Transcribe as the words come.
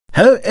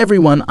Hello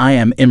everyone, I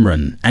am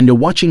Imran and you're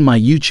watching my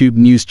YouTube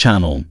news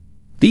channel.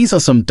 These are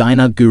some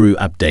Dinar Guru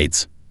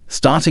updates.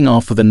 Starting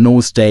off with the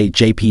North Day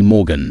JP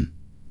Morgan.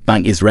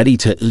 Bank is ready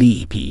to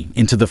leap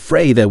into the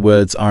fray. Their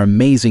words are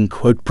amazing,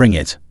 quote, bring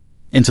it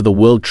into the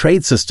world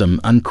trade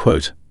system,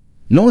 unquote.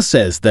 North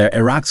says their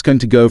Iraq's going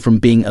to go from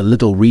being a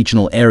little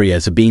regional area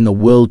to being a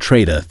world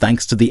trader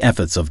thanks to the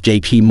efforts of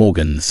JP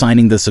Morgan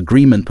signing this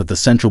agreement with the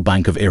Central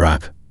Bank of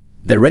Iraq.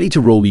 They're ready to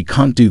roll. You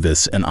can't do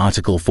this in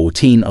Article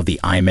 14 of the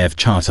IMF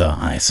Charter.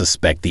 I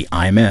suspect the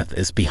IMF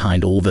is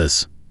behind all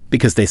this,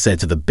 because they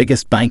said to the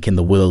biggest bank in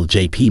the world,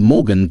 JP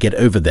Morgan, get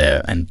over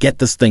there and get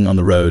this thing on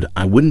the road.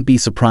 I wouldn't be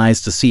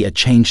surprised to see a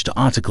change to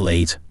Article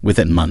 8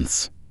 within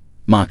months.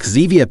 Markz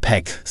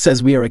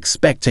says we are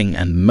expecting,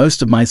 and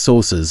most of my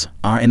sources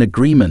are in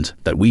agreement,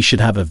 that we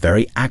should have a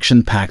very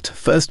action-packed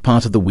first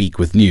part of the week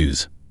with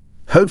news.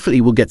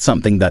 Hopefully we'll get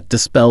something that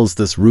dispels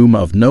this rumor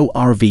of no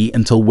RV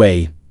until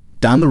way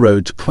down the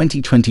road to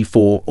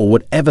 2024 or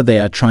whatever. They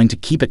are trying to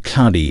keep it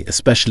cloudy,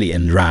 especially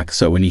in Iraq,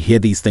 so when you hear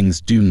these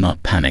things, do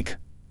not panic.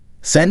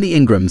 Sandy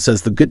Ingram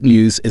says the good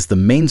news is the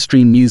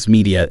mainstream news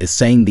media is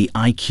saying the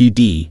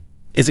iqddinar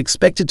is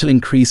expected to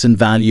increase in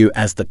value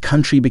as the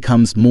country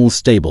becomes more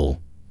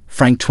stable.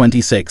 Frank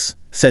 26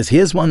 says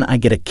here's one I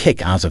get a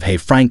kick out of. Hey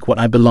Frank, what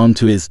I belong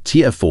to is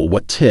tier 4.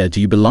 What tier do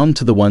you belong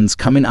to? The ones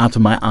coming out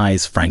of my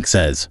eyes, Frank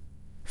says.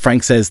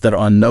 Frank says there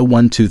are no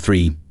 1, 2,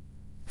 3,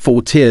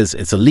 4 tiers.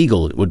 It's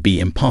illegal. It would be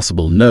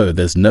impossible. No,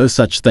 there's no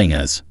such thing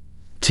as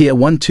tier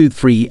 1, 2,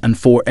 3, and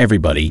 4.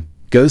 Everybody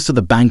goes to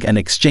the bank and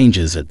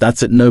exchanges it.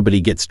 That's it.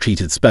 Nobody gets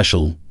treated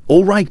special.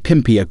 Alright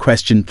pimpy, a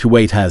question.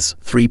 Kuwait has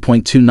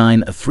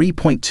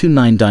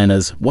 3.29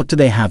 dinars. What do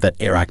they have that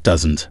Iraq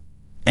doesn't?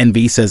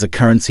 NV says a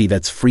currency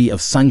that's free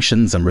of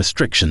sanctions and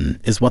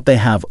restriction is what they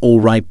have.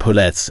 Alright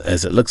Paulette,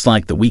 as it looks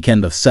like the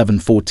weekend of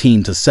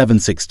 7/14 to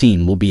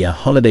 7/16 will be a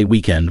holiday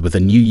weekend with a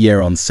new year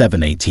on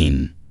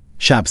 7/18.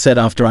 Shab said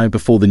after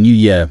before the new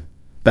year,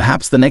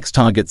 perhaps the next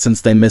target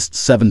since they missed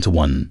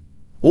 7-1.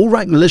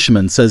 Alright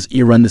militiamen says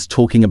Iran is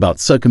talking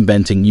about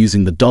circumventing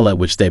using the dollar,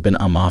 which they've been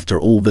after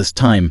all this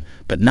time,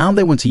 but now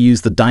they want to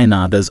use the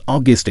dinar. There's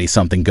obviously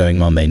something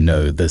going on. They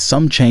know there's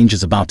some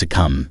changes about to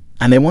come,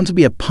 and they want to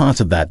be a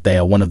part of that. They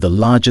are one of the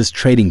largest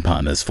trading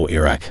partners for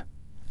Iraq.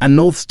 And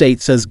North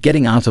State says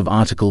getting out of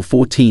Article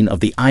 14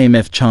 of the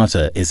IMF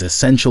Charter is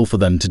essential for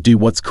them to do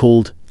what's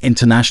called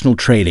international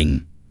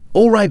trading.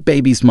 Alright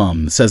baby's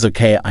mom says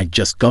okay, I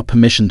just got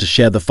permission to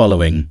share the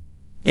following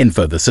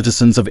info. The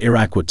citizens of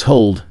Iraq were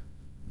told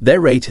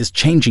their rate is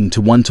changing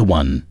to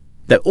 1-to-1.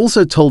 They're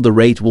also told the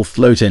rate will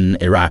float in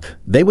Iraq.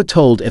 They were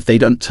told if they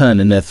don't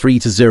turn in their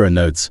 3-to-0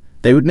 notes,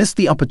 they would miss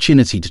the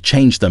opportunity to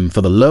change them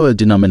for the lower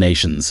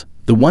denominations.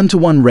 The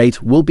 1-to-1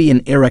 rate will be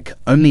in Iraq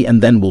only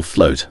and then will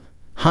float.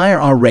 Higher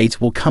our rate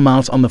will come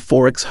out on the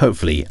forex,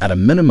 hopefully at a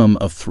minimum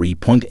of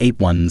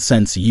 3.81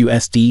 cents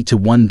USD to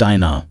 1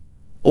 dinar.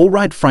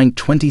 Alright Frank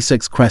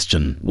 26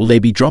 question, will they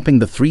be dropping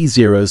the 3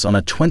 zeros on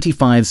a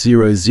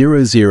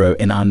 25000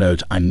 in our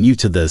note? I'm new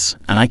to this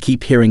and I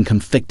keep hearing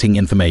conflicting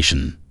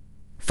information.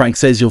 Frank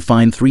says you'll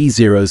find 3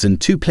 zeros in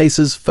 2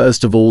 places.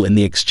 First of all, in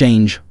the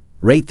exchange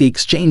rate. The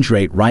exchange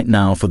rate right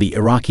now for the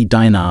Iraqi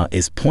dinar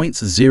is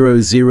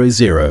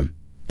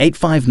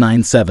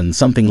 0.0008597,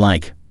 something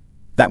like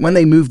that. When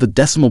they move the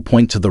decimal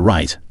point to the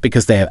right,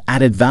 because they have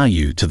added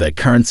value to their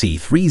currency,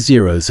 3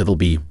 zeros, it'll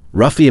be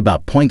roughly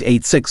about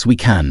 0.86. We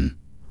can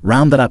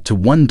round that up to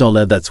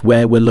 $1. That's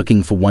where we're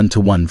looking for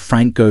 1-to-1.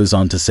 Frank goes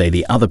on to say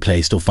the other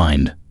place to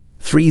find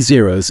 3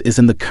 zeros is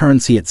in the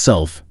currency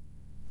itself.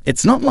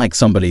 It's not like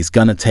somebody's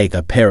gonna take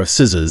a pair of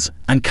scissors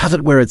and cut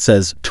it where it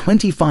says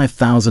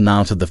 25,000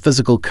 out of the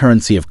physical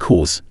currency, of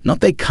course. Not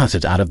they cut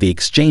it out of the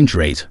exchange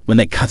rate. When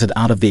they cut it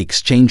out of the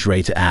exchange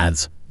rate, it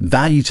adds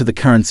value to the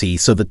currency.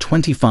 So the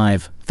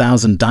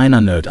 25,000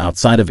 dinar note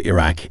outside of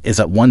Iraq is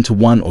at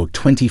 1-to-1 or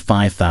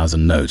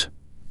 25,000 note.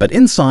 But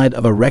inside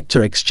of a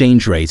rector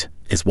exchange rate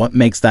is what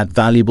makes that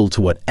valuable to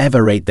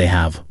whatever rate they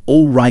have.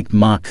 Alright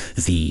Mark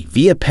Z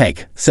via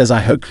Peg says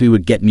I hoped we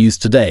would get news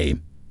today,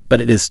 but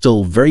it is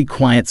still very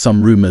quiet.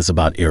 Some rumors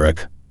about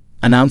Iraq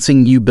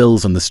announcing new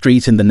bills on the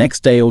street in the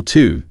next day or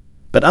two,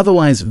 but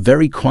otherwise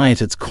very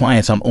quiet. It's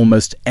quiet on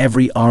almost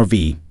every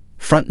RV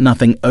front.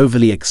 Nothing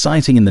overly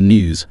exciting in the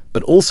news,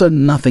 but also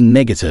nothing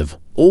negative.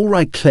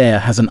 Alright Claire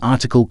has an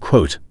article,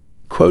 quote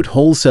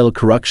wholesale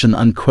corruption,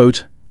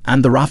 unquote,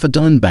 and the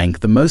Revaluation Bank,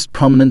 the most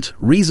prominent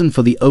reason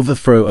for the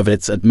overthrow of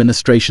its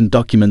administration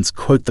documents,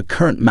 quote, the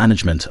current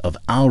management of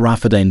Al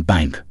Revaluation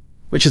Bank,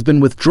 which has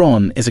been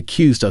withdrawn, is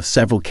accused of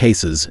several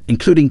cases,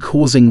 including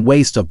causing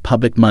waste of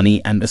public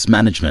money and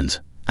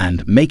mismanagement,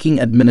 and making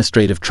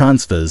administrative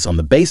transfers on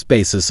the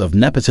basis of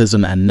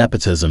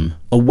nepotism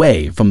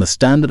away from the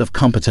standard of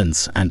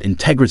competence and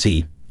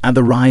integrity, and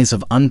the rise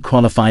of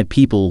unqualified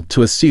people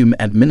to assume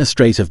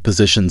administrative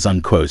positions,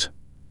 unquote.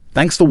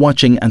 Thanks for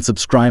watching and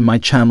subscribe my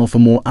channel for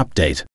more update.